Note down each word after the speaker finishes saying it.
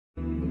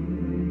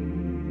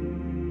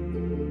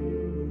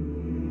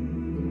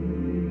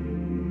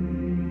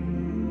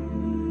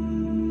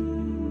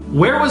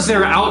Where was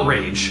their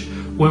outrage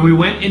when we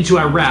went into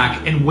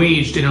Iraq and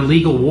waged an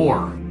illegal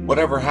war?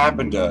 Whatever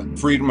happened to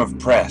freedom of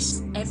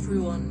press?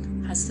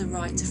 Everyone has the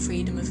right to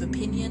freedom of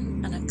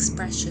opinion and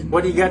expression.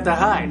 What do you got to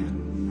hide?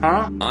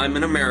 Huh? I'm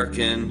an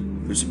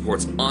American who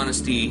supports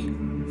honesty,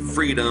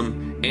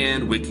 freedom,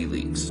 and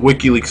WikiLeaks.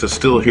 WikiLeaks is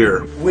still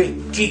here.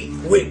 Wiki.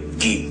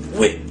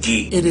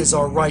 It is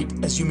our right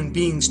as human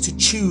beings to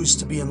choose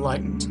to be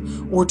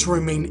enlightened or to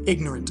remain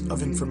ignorant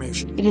of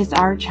information. It is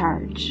our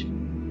charge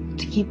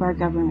to keep our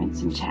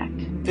governments in check.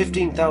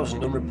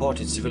 15,000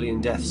 unreported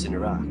civilian deaths in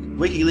Iraq.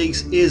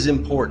 WikiLeaks is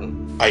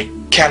important. I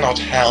cannot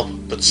help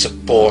but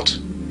support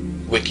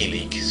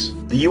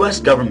WikiLeaks. The U.S.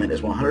 government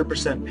is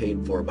 100%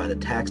 paid for by the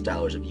tax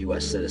dollars of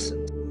U.S.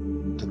 citizens.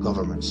 The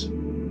governments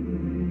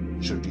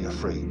should be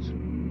afraid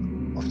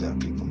of their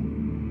people.